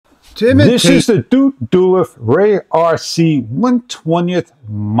This is the DoDoeleph Ray RC 120th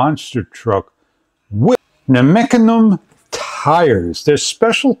monster truck with mechanism tires. They're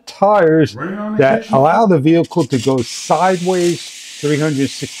special tires that allow the vehicle to go sideways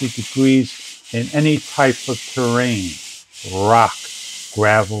 360 degrees in any type of terrain. Rock,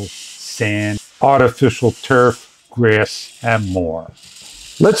 gravel, sand, artificial turf, grass, and more.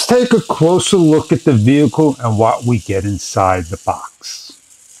 Let's take a closer look at the vehicle and what we get inside the box.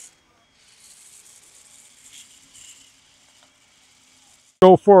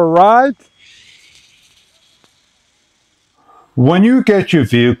 Go for a ride. When you get your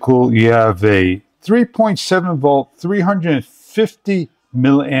vehicle, you have a 3.7 volt, 350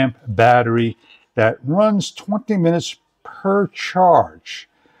 milliamp battery that runs 20 minutes per charge.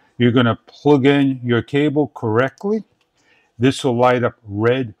 You're going to plug in your cable correctly. This will light up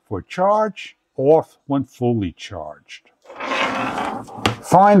red for charge, off when fully charged.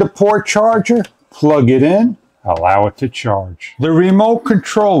 Find a port charger, plug it in, allow it to charge. The remote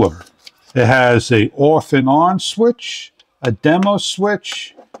controller, it has a off and on switch, a demo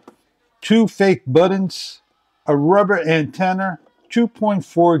switch, 2 fake buttons, a rubber antenna,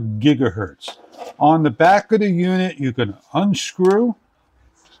 2.4 gigahertz. On the back of the unit, you're going to unscrew.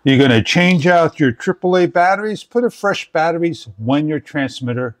 You're going to change out your AAA batteries, put in fresh batteries when your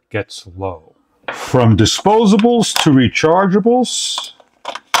transmitter gets low. From disposables to rechargeables,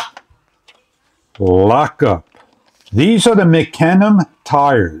 lock up. These are the mechanism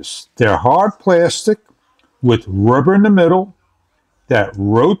tires. They're hard plastic with rubber in the middle that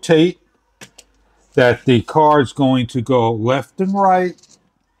rotate, that the car is going to go left and right,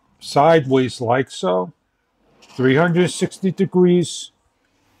 sideways like so, 360 degrees.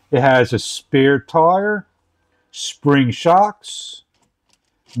 It has a spare tire, spring shocks,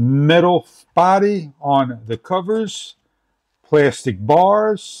 metal body on the covers, plastic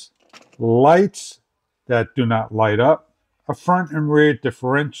bars, lights that do not light up, a front and rear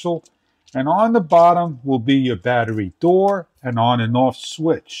differential, and on the bottom will be your battery door and on and off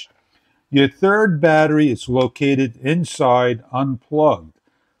switch. Your third battery is located inside unplugged.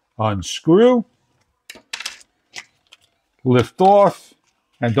 Unscrew, lift off,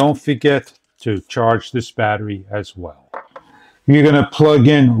 and don't forget to charge this battery as well. You're going to plug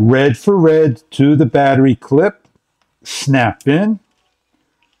in red for red to the battery clip, snap in,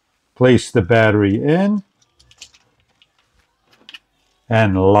 place the battery in,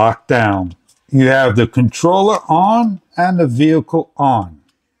 and lock down. You have the controller on and the vehicle on.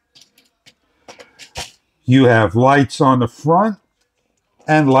 You have lights on the front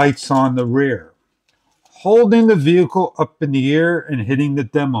and lights on the rear. Holding the vehicle up in the air and hitting the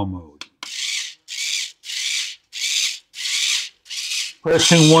demo mode.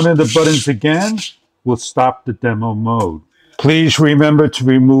 Pressing one of the buttons again will stop the demo mode. Please remember to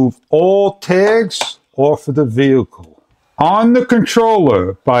remove all tags off of the vehicle. On the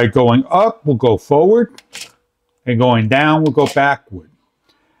controller, by going up, we'll go forward, and going down, we'll go backward.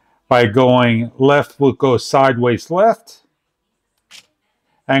 By going left, we'll go sideways left,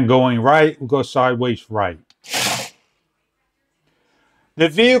 and going right, we'll go sideways right. The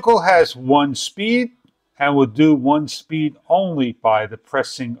vehicle has one speed, and will do one speed only by the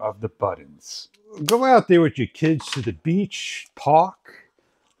pressing of the buttons. Go out there with your kids to the beach, park,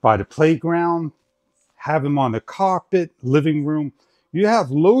 by the playground, have them on the carpet, living room. You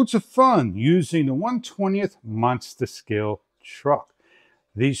have loads of fun using the 120th monster scale truck.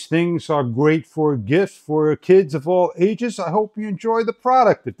 These things are great for a gift for kids of all ages. I hope you enjoy the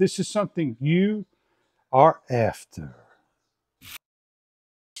product. If this is something you are after.